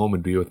just go home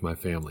and be with my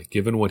family,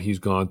 given what he's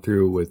gone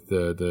through with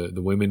the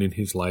women in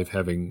his life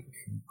having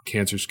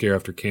cancer scare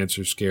after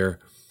cancer scare,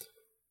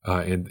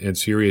 and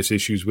serious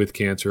issues with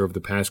cancer over the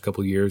past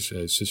couple of years.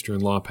 His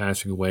sister-in-law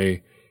passing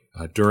away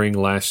during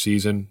last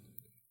season.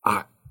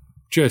 I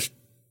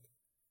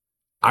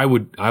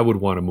would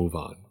want to move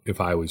on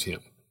if I was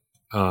him.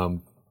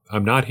 I'm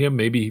not him.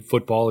 Maybe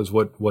football is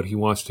what he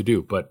wants to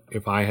do. But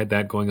if I had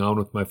that going on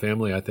with my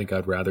family, I think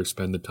I'd rather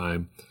spend the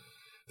time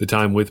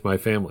with my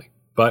family.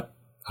 But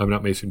I'm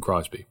not Mason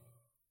Crosby.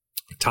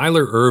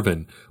 Tyler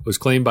Ervin was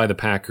claimed by the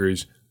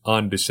Packers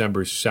on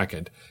December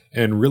 2nd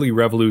and really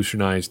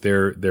revolutionized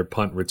their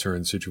punt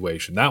return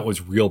situation. That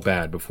was real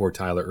bad before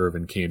Tyler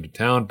Ervin came to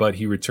town, but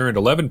he returned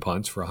 11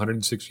 punts for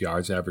 106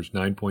 yards, averaged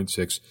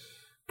 9.6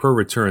 per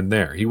return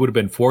there. He would have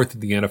been 4th in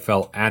the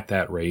NFL at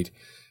that rate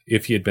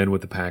if he had been with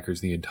the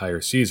Packers the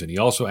entire season. He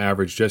also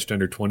averaged just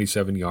under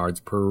 27 yards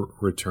per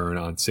return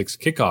on 6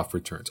 kickoff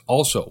returns.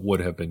 Also would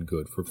have been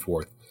good for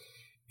 4th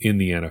in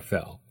the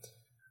NFL.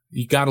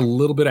 He got a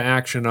little bit of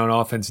action on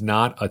offense,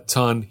 not a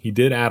ton. He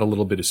did add a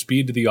little bit of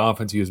speed to the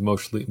offense. He was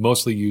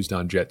mostly used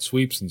on jet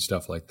sweeps and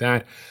stuff like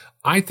that.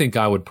 I think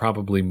I would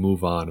probably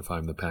move on if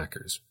I'm the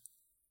Packers.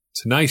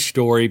 It's a nice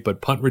story,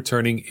 but punt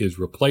returning is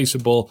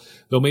replaceable,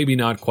 though maybe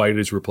not quite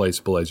as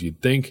replaceable as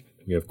you'd think.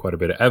 We have quite a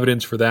bit of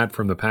evidence for that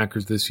from the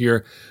Packers this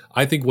year.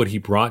 I think what he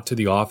brought to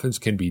the offense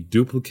can be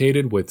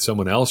duplicated with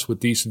someone else with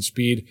decent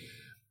speed.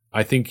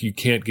 I think you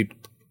can't get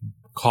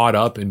caught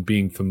up in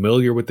being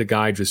familiar with the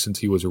guy just since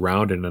he was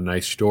around in a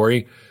nice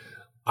story.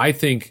 I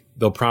think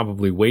they'll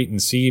probably wait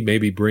and see,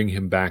 maybe bring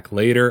him back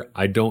later.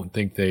 I don't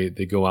think they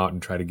go out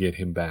and try to get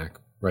him back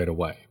right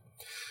away.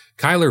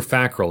 Kyler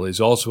Fackrell is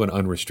also an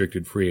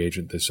unrestricted free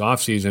agent this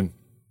offseason.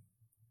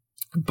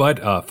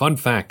 But fun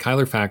fact,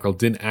 Kyler Fackrell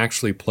didn't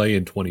actually play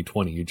in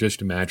 2020. You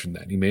just imagine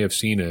that. You may have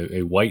seen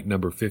a white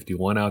number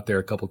 51 out there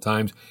a couple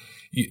times.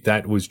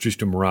 That was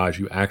just a mirage.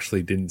 You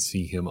actually didn't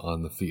see him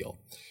on the field.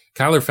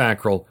 Kyler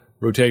Fackrell,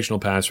 rotational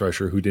pass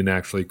rusher who didn't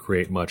actually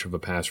create much of a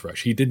pass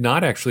rush. He did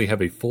not actually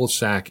have a full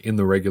sack in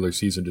the regular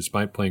season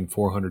despite playing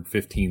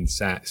 415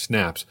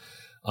 snaps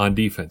on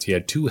defense. He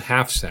had 2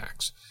 half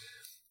sacks.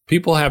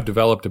 People have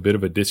developed a bit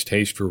of a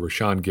distaste for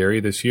Rashawn Gary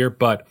this year,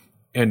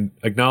 and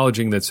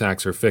acknowledging that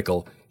sacks are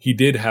fickle, he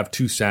did have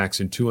 2 sacks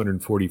and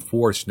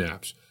 244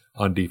 snaps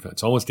on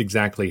defense. Almost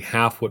exactly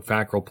half what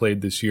Fackrell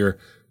played this year,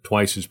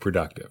 twice as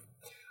productive.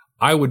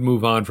 I would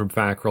move on from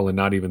Fackrell and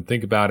not even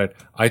think about it.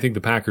 I think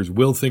the Packers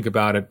will think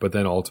about it, but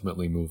then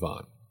ultimately move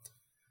on.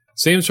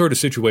 Same sort of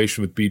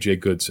situation with B.J.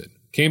 Goodson.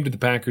 Came to the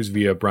Packers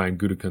via Brian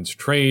Gutekunst's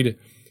trade.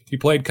 He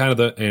played kind of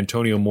the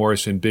Antonio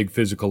Morrison big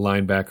physical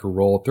linebacker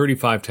role.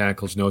 35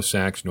 tackles, no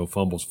sacks, no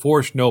fumbles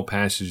forced, no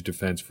passes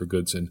defense for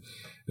Goodson.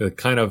 The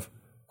kind of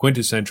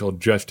quintessential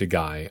just a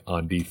guy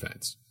on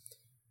defense.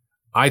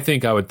 I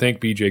think I would thank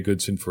B.J.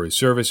 Goodson for his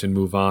service and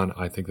move on.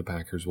 I think the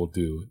Packers will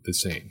do the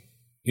same.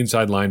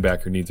 Inside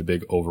linebacker needs a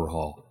big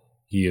overhaul.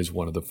 He is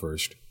one of the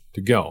first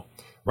to go.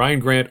 Ryan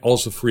Grant,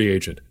 also free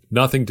agent.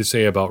 Nothing to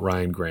say about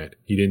Ryan Grant.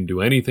 He didn't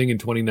do anything in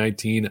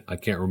 2019. I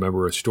can't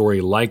remember a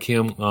story like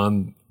him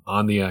on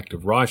the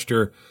active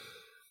roster.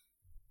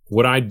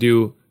 What I'd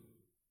do,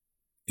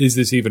 is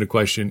this even a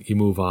question? You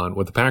move on.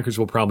 What the Packers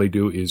will probably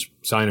do is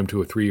sign him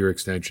to a 3-year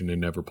extension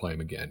and never play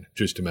him again,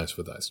 just to mess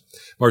with us.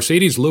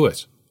 Mercedes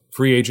Lewis,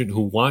 free agent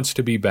who wants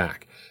to be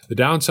back. The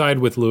downside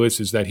with Lewis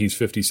is that he's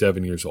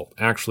 57 years old,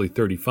 actually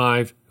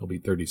 35. He'll be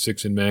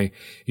 36 in May.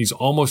 He's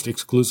almost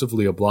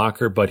exclusively a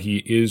blocker, but he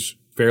is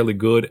fairly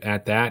good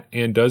at that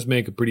and does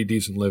make a pretty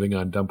decent living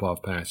on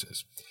dump-off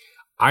passes.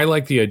 I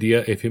like the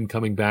idea of him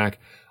coming back.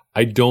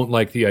 I don't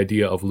like the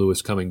idea of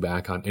Lewis coming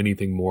back on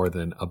anything more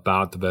than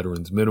about the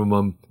veteran's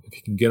minimum. If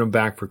you can get him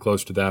back for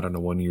close to that on a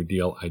 1-year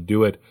deal, I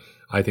do it.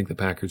 I think the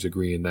Packers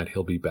agree in that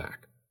he'll be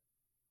back.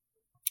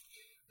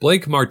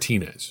 Blake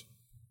Martinez.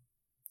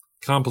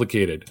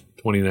 Complicated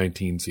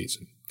 2019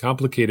 season.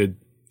 Complicated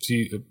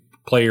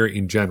player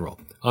in general.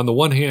 On the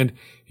one hand,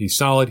 he's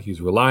solid,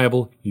 he's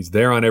reliable, he's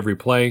there on every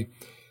play.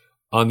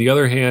 On the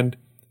other hand,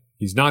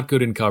 he's not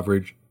good in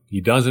coverage. He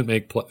doesn't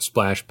make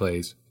splash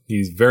plays.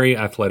 He's very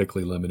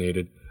athletically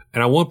limited.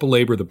 And I won't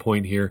belabor the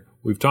point here.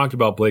 We've talked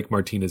about Blake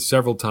Martinez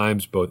several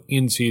times, both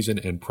in season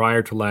and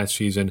prior to last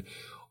season.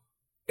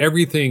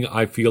 Everything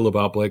I feel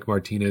about Blake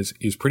Martinez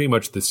is pretty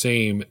much the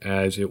same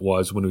as it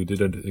was when we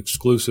did an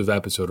exclusive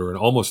episode or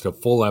almost a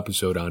full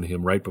episode on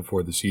him right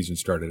before the season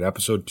started,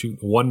 episode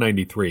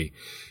 193,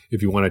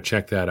 if you want to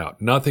check that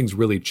out. Nothing's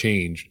really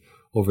changed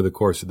over the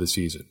course of the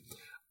season.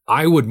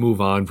 I would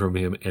move on from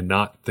him and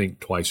not think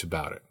twice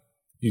about it.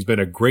 He's been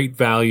a great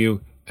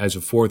value as a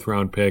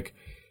 4th-round pick,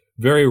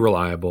 very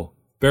reliable,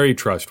 very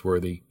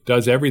trustworthy,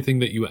 does everything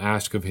that you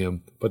ask of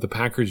him, but the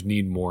Packers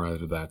need more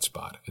out of that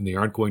spot, and they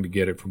aren't going to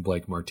get it from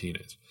Blake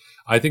Martinez.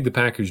 I think the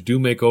Packers do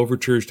make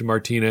overtures to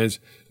Martinez.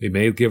 They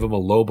may give him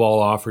a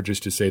lowball offer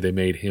just to say they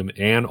made him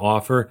an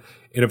offer,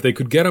 and if they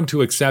could get him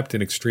to accept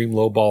an extreme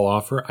lowball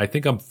offer, I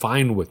think I'm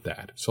fine with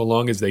that, so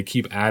long as they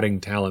keep adding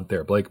talent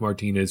there. Blake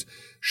Martinez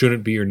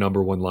shouldn't be your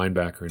number 1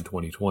 linebacker in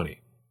 2020.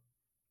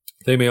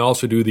 They may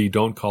also do the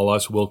don't call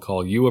us, we'll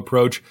call you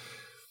approach.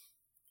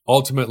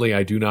 Ultimately,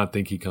 I do not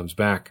think he comes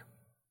back.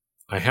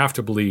 I have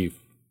to believe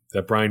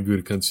that Brian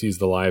Gutekunst sees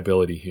the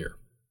liability here.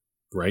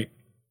 Right?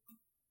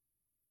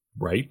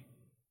 Right?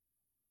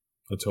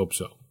 Let's hope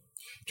so.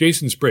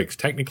 Jason Spriggs,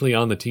 technically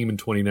on the team in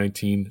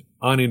 2019,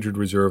 on injured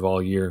reserve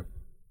all year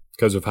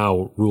because of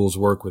how rules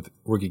work with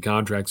rookie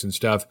contracts and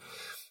stuff.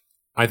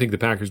 I think the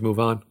Packers move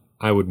on.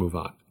 I would move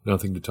on.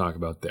 Nothing to talk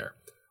about there.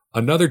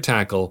 Another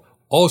tackle,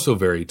 also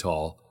very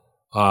tall,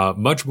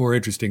 much more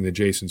interesting than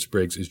Jason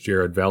Spriggs, is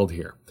Jared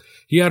Veldheer.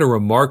 He had a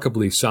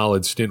remarkably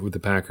solid stint with the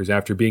Packers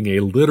after being a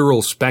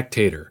literal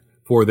spectator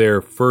for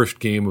their first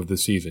game of the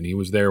season. He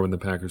was there when the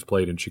Packers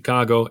played in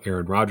Chicago.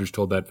 Aaron Rodgers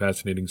told that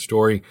fascinating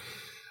story.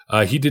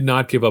 He did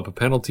not give up a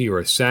penalty or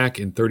a sack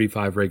in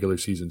 35 regular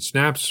season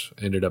snaps.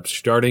 Ended up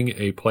starting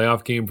a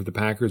playoff game for the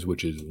Packers,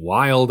 which is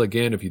wild,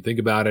 again, if you think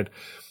about it.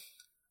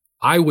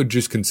 I would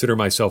just consider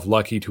myself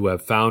lucky to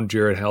have found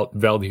Jared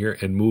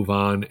Veldheer and move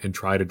on and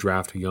try to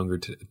draft a younger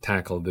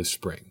tackle this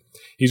spring.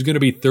 He's going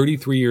to be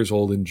 33 years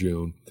old in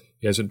June.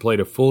 He hasn't played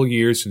a full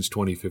year since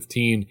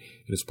 2015 and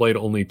has played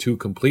only 2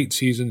 complete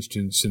seasons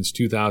since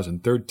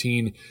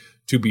 2013.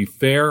 To be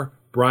fair,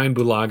 Brian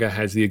Bulaga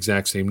has the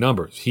exact same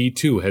numbers. He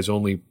too has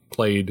only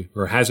played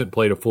or hasn't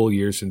played a full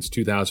year since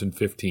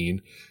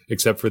 2015,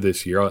 except for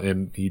this year.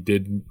 And he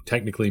did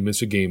technically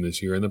miss a game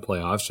this year in the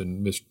playoffs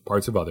and missed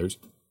parts of others.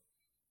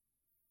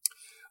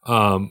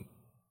 And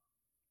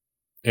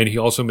he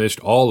also missed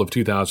all of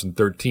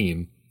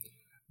 2013.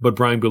 But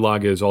Brian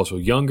Bulaga is also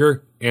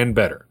younger and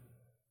better.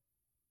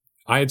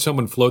 I had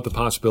someone float the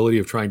possibility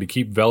of trying to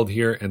keep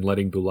Veldheer and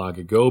letting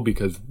Bulaga go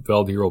because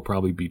Veldheer will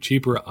probably be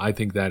cheaper. I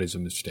think that is a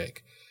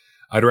mistake.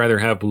 I'd rather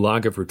have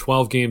Bulaga for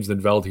 12 games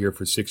than Veldheer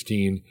for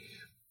 16.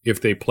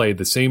 If they play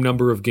the same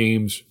number of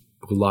games,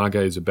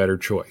 Bulaga is a better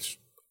choice.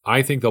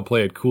 I think they'll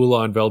play it cool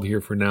on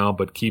Veldheer for now,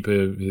 but keep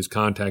his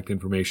contact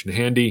information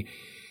handy.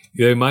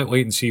 They might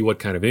wait and see what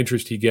kind of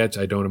interest he gets.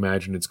 I don't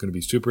imagine it's going to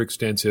be super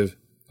extensive.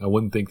 I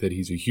wouldn't think that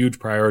he's a huge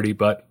priority,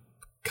 but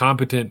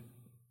competent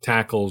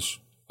tackles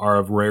are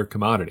of rare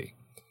commodity.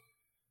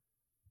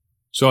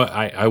 So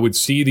I would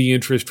see the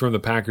interest from the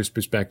Packers'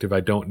 perspective. I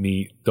don't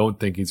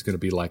think he's going to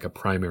be like a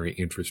primary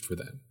interest for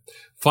them.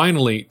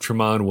 Finally,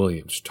 Tramon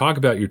Williams. Talk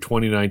about your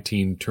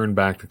 2019 turn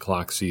back the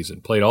clock season.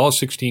 Played all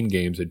 16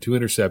 games, had 2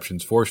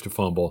 interceptions, forced a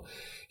fumble.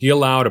 He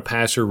allowed a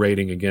passer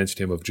rating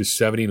against him of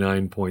just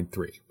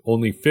 79.3.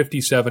 Only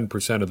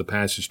 57% of the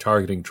passes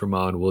targeting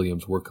Tramon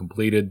Williams were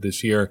completed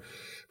this year.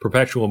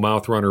 Perpetual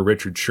mouth runner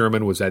Richard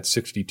Sherman was at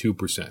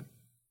 62%.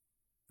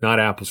 Not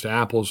apples to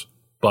apples,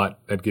 but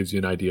that gives you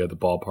an idea of the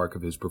ballpark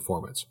of his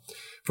performance.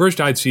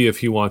 First, I'd see if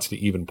he wants to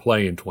even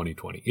play in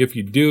 2020. If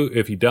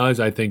he does,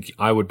 I think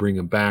I would bring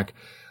him back.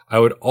 I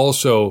would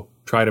also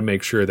try to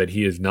make sure that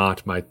he is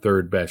not my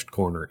 3rd best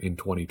corner in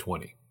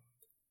 2020.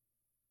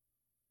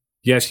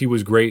 Yes, he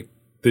was great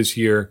this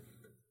year.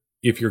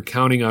 If you're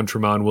counting on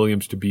Tramon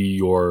Williams to be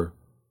your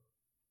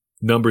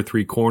number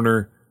 3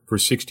 corner for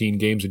 16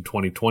 games in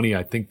 2020.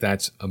 I think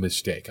that's a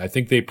mistake. I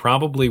think they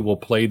probably will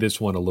play this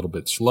one a little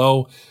bit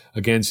slow.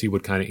 Again, see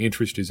what kind of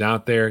interest is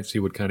out there, see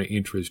what kind of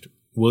interest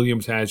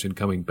Williams has in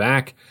coming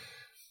back.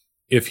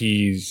 If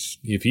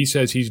he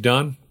says he's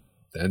done,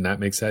 then that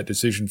makes that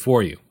decision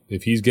for you.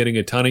 If he's getting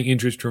a ton of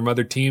interest from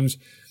other teams,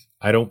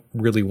 I don't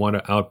really want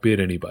to outbid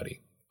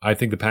anybody. I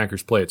think the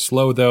Packers play it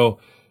slow, though,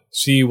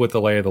 see what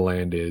the lay of the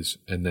land is,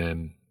 and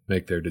then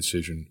make their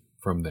decision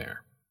from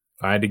there.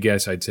 If I had to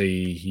guess, I'd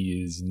say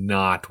he is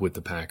not with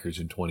the Packers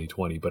in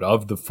 2020. But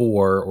of the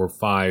 4 or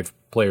 5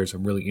 players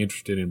I'm really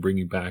interested in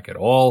bringing back at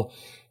all,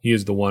 he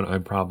is the one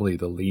I'm probably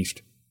the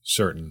least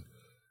certain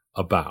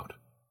about.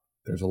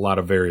 There's a lot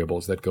of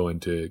variables that go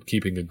into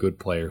keeping a good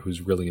player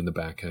who's really in the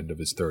back end of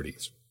his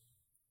 30s.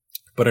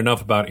 But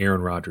enough about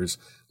Aaron Rodgers.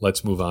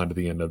 Let's move on to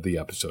the end of the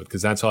episode,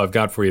 because that's all I've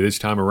got for you this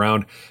time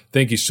around.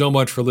 Thank you so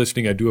much for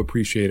listening. I do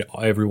appreciate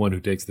everyone who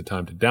takes the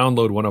time to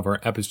download one of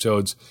our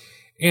episodes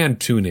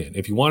and tune in.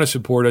 If you want to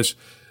support us,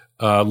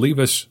 leave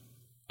us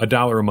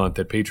 $1 a month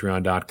at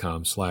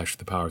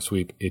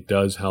patreon.com/thepowersweep. It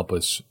does help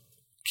us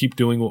keep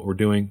doing what we're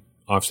doing,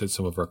 offset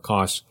some of our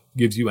costs,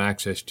 gives you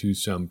access to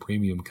some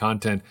premium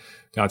content.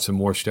 Got some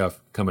more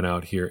stuff coming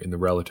out here in the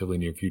relatively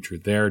near future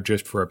there.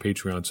 Just for our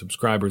Patreon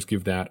subscribers,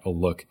 give that a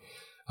look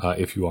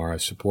if you are a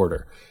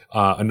supporter.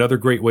 Another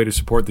great way to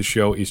support the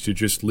show is to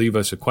just leave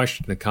us a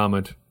question, a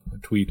comment, a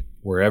tweet,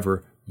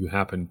 wherever you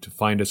happen to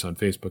find us, on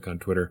Facebook, on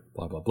Twitter,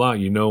 blah, blah, blah.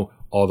 You know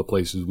all the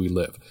places we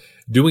live.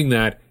 Doing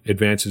that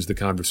advances the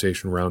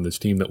conversation around this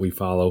team that we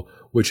follow,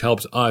 which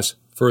helps us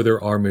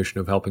further our mission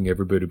of helping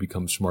everybody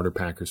become smarter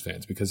Packers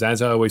fans. Because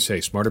as I always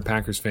say, smarter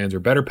Packers fans are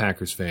better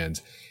Packers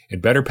fans,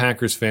 and better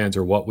Packers fans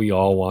are what we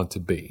all want to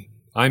be.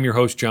 I'm your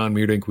host, John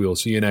Meerdink. We will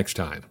see you next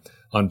time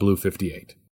on Blue 58.